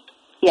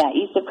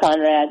 East of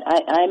Conrad.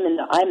 I'm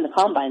the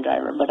combine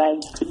driver, but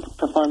I couldn't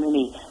perform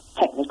any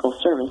technical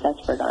service.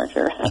 That's for darn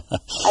sure.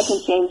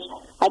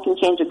 I can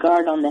change a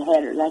guard on the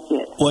header. That's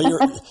it. Well,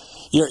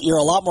 You're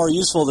a lot more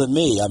useful than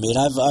me. I mean,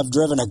 I've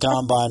driven a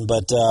combine,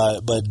 but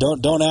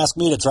don't ask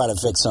me to try to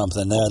fix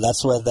something.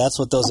 That's what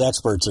those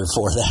experts are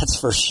for. That's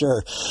for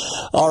sure.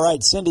 All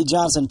right, Cindy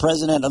Johnson,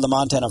 president of the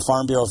Montana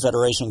Farm Bureau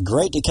Federation.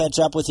 Great to catch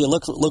up with you.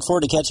 Look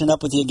forward to catching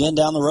up with you again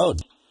down the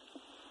road.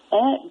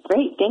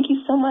 Great. Thank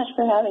you so much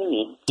for having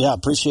me. Yeah,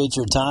 appreciate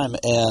your time.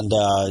 And,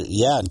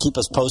 and keep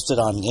us posted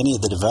on any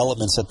of the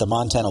developments at the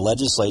Montana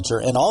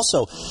legislature. And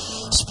also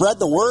spread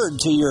the word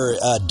to your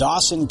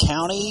Dawson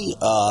County,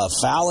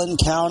 Fallon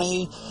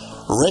County,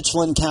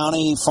 Richland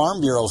County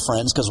Farm Bureau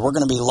friends, because we're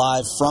going to be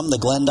live from the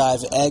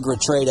Glendive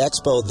Agri-Trade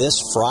Expo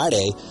this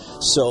Friday.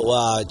 So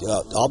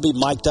I'll be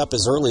mic'd up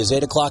as early as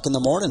 8 o'clock in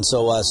the morning.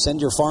 So send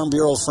your Farm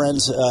Bureau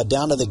friends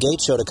down to the Gate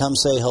Show to come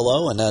say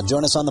hello and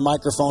join us on the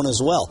microphone as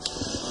well.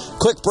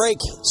 Quick break.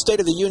 State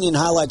of the Union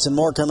highlights and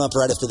more come up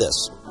right after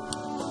this.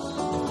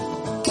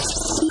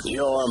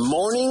 Your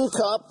morning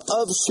cup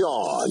of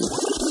Sean.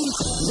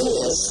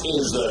 This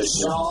is the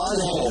Sean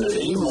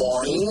Hannity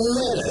Morning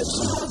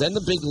Minute. Then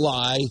the big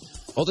lie.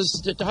 Oh, this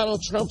is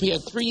Donald Trump. He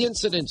had 3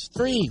 incidents.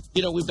 3.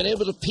 We've been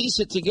able to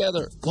piece it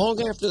together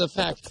long after the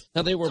fact.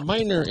 Now, they were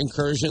minor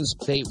incursions.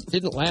 They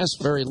didn't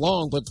last very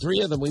long, but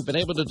 3 of them we've been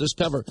able to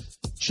discover.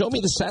 Show me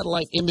the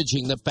satellite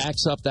imaging that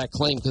backs up that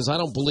claim, because I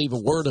don't believe a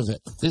word of it.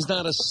 There's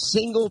not a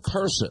single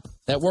person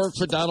that worked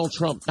for Donald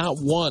Trump, not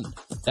one,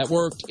 that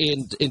worked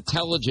in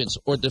intelligence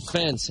or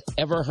defense,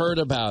 ever heard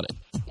about it.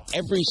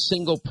 Every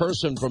single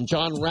person from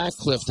John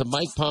Ratcliffe to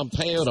Mike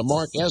Pompeo to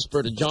Mark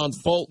Esper to John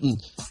Bolton,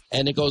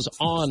 and it goes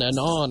on and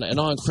on and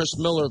on. Chris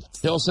Miller,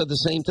 they all said the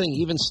same thing.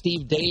 Even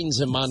Steve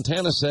Daines in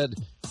Montana said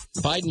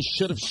Biden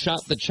should have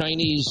shot the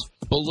Chinese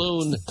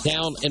balloon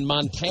down in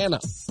Montana.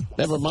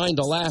 Never mind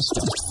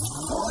Alaska.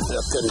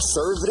 The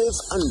conservative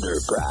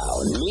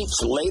underground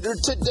meets later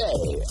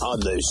today on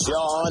the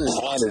Sean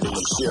Hannity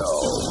Show.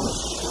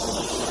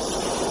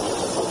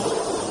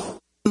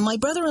 My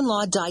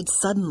brother-in-law died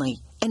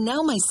suddenly, and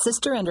now my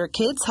sister and her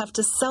kids have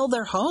to sell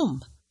their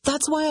home.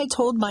 That's why I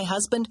told my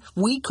husband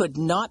we could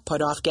not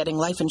put off getting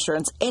life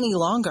insurance any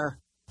longer.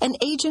 An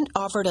agent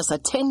offered us a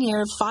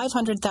 10-year,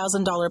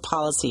 $500,000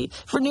 policy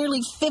for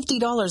nearly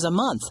 $50 a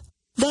month.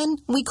 Then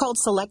we called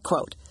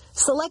SelectQuote.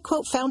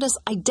 SelectQuote found us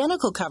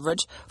identical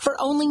coverage for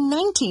only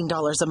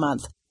 $19 a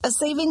month, a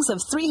savings of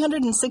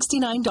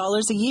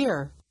 $369 a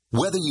year.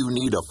 Whether you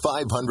need a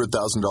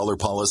 $500,000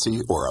 policy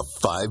or a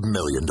 $5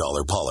 million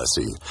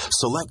policy,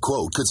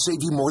 SelectQuote could save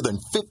you more than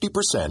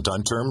 50%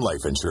 on term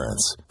life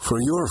insurance.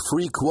 For your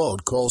free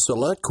quote, call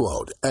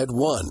SelectQuote at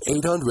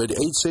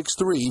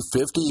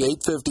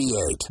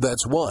 1-800-863-5858.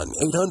 That's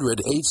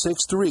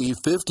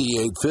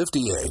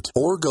 1-800-863-5858.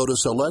 Or go to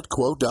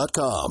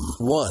SelectQuote.com.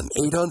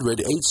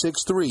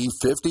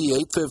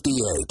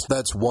 1-800-863-5858.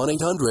 That's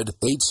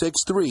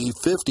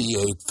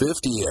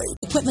 1-800-863-5858.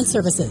 Equipment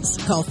Services.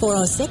 Call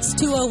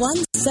 406-201-7711.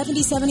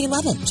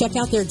 Check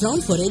out their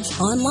drone footage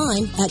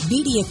online at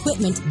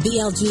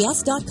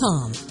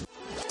bdequipmentblgs.com.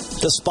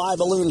 The spy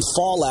balloon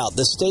fallout,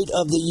 the State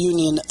of the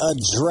Union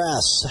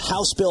address,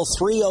 House Bill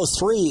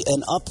 303,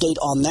 an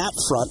update on that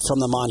front from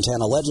the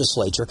Montana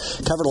legislature.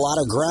 Covered a lot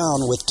of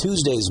ground with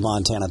Tuesday's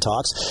Montana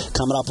Talks.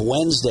 Coming up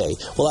Wednesday,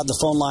 we'll have the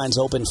phone lines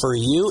open for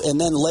you. And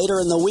then later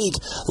in the week,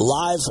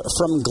 live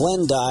from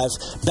Glendive,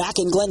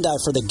 back in Glendive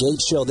for the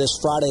Gate Show this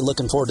Friday.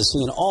 Looking forward to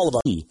seeing all of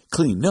our...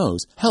 Clean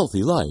nose,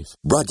 healthy life.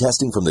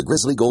 Broadcasting from the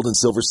Grizzly Gold and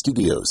Silver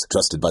Studios.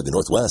 Trusted by the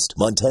Northwest.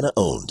 Montana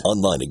owned.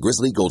 Online at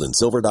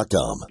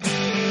grizzlygoldandsilver.com.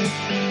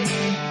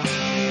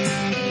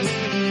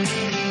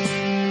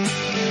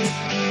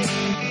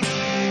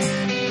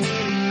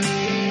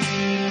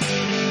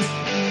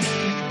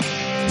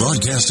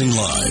 Broadcasting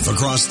live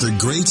across the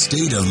great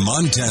state of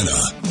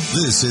Montana.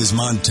 This is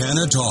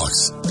Montana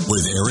Talks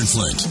with Aaron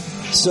Flint.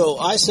 So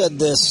I said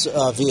this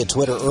via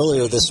Twitter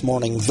earlier this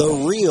morning. The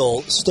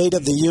real State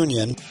of the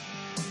Union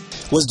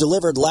was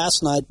delivered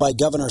last night by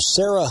Governor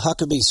Sarah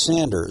Huckabee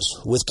Sanders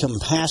with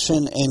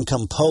compassion and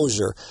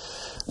composure.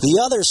 The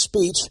other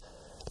speech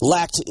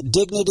lacked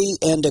dignity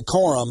and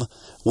decorum,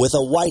 with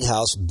a White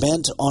House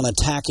bent on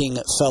attacking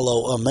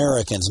fellow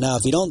Americans. Now,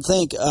 if you don't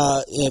think,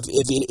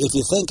 if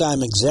you think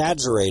I'm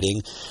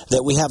exaggerating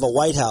that we have a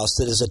White House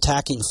that is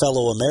attacking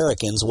fellow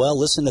Americans, well,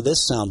 listen to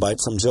this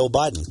soundbite from Joe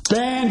Biden.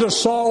 Ban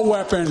assault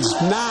weapons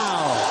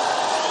now.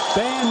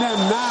 Ban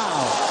them now.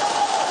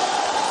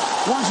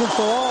 Once and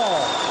for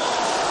all.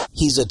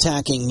 He's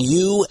attacking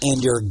you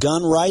and your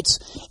gun rights,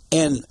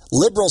 and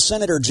liberal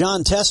Senator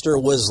Jon Tester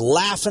was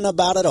laughing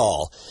about it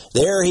all.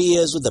 There he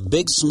is with a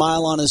big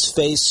smile on his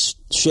face,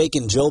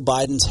 shaking Joe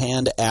Biden's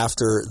hand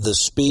after the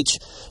speech.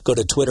 Go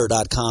to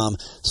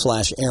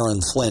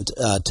twitter.com/Aaron Flint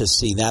to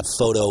see that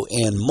photo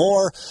and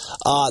more.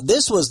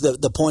 This was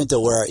the point,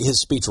 though, where his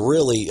speech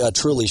really,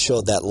 truly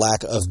showed that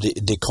lack of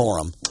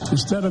decorum.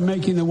 Instead of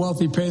making the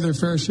wealthy pay their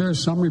fair share,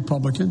 some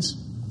Republicans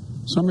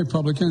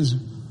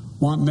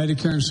want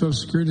Medicare and Social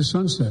Security to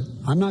sunset.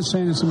 I'm not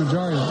saying it's a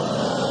majority.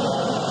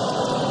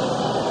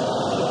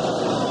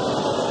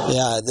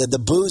 Yeah, the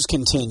boos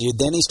continued.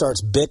 Then he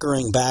starts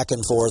bickering back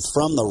and forth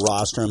from the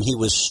rostrum. He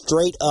was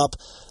straight up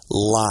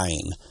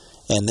lying.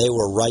 and they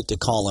were right to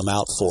call him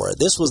out for it.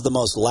 This was the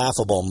most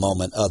laughable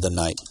moment of the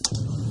night.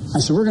 I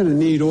said, we're going to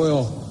need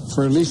oil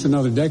for at least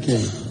another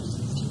decade,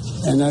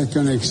 and that's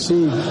going to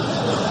exceed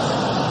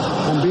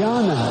and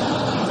beyond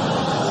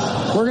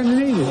that. We're going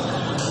to need it.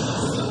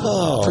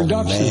 Oh,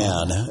 Production.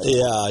 man.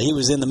 Yeah, he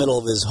was in the middle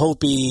of his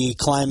Hopi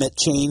climate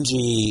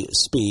changey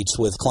speech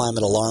with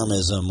climate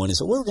alarmism when he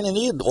said, we're going to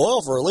need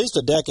oil for at least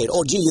a decade.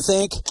 Oh, gee, you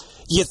think?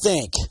 You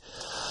think?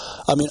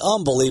 I mean,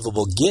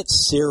 unbelievable. Get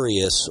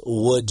serious,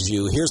 would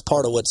you? Here's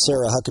part of what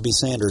Sarah Huckabee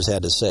Sanders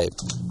had to say.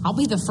 I'll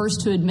be the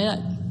first to admit,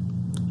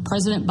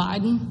 President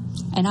Biden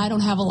and I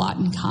don't have a lot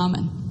in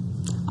common.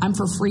 I'm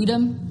for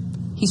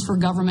freedom. He's for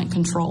government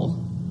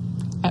control.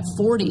 At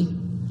 40,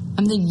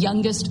 I'm the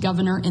youngest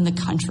governor in the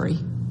country.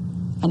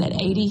 And at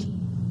 80,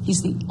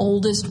 he's the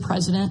oldest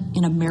president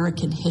in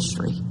American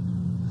history.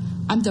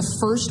 I'm the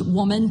first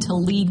woman to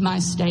lead my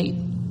state.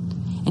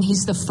 And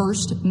he's the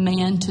first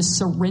man to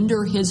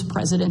surrender his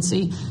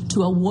presidency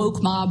to a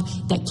woke mob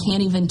that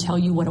can't even tell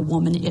you what a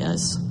woman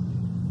is.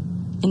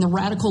 In the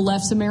radical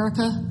left's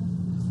America,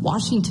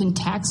 Washington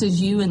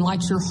taxes you and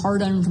lights your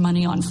hard-earned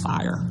money on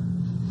fire.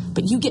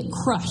 But you get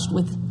crushed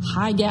with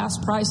high gas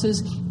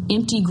prices,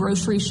 empty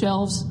grocery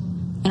shelves,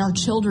 and our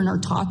children are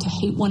taught to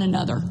hate one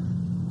another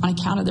on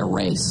account of their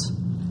race,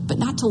 but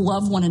not to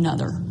love one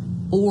another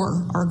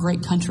or our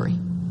great country.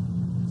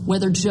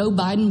 Whether Joe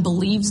Biden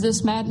believes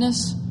this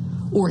madness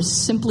or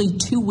is simply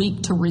too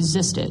weak to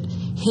resist it,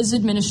 his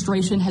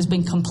administration has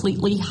been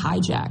completely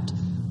hijacked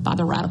by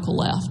the radical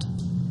left.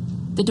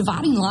 The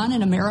dividing line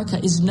in America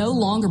is no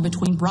longer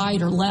between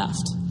right or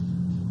left.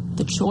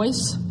 The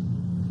choice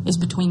is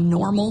between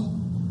normal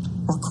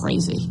or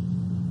crazy.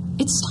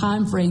 It's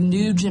time for a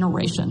new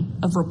generation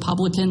of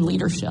Republican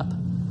leadership.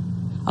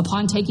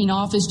 Upon taking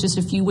office just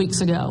a few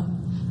weeks ago,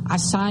 I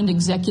signed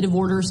executive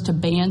orders to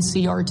ban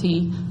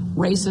CRT,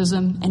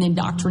 racism, and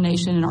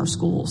indoctrination in our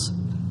schools,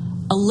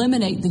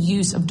 eliminate the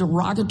use of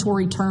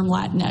derogatory term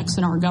Latinx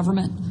in our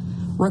government,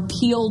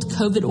 repealed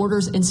COVID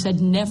orders, and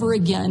said never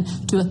again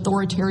to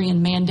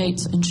authoritarian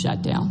mandates and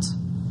shutdowns.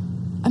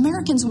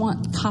 Americans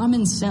want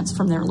common sense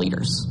from their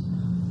leaders,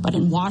 but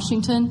in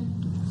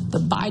Washington, the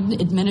Biden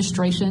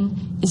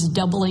administration is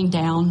doubling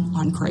down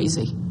on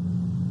crazy.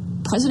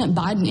 President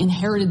Biden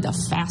inherited the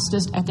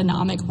fastest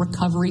economic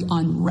recovery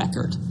on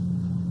record,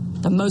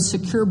 the most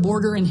secure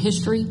border in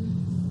history,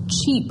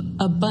 cheap,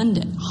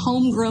 abundant,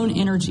 homegrown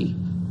energy,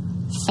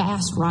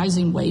 fast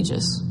rising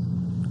wages,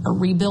 a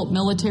rebuilt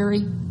military,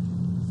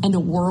 and a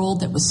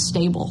world that was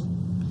stable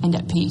and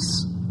at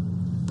peace.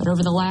 But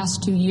over the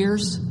last 2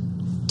 years,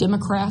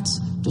 Democrats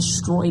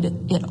destroyed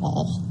it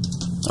all.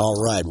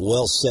 All right,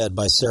 well said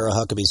by Sarah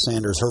Huckabee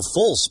Sanders. Her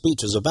full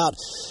speech is about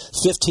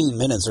 15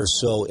 minutes or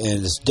so,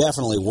 and it's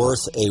definitely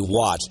worth a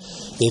watch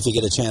if you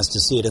get a chance to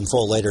see it in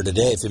full later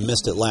today if you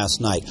missed it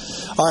last night.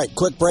 All right,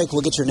 quick break.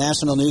 We'll get your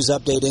national news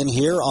update in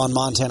here on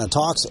Montana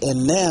Talks,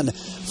 and then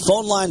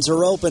phone lines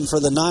are open for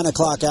the 9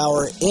 o'clock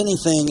hour.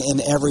 Anything and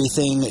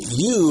everything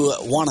you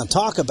want to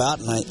talk about,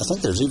 and I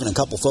think there's even a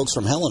couple folks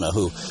from Helena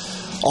who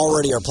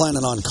already are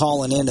planning on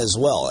calling in as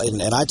well.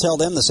 And I tell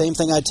them the same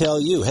thing I tell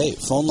you. Hey,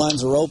 phone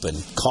lines are open.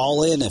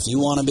 Call in if you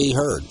want to be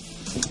heard.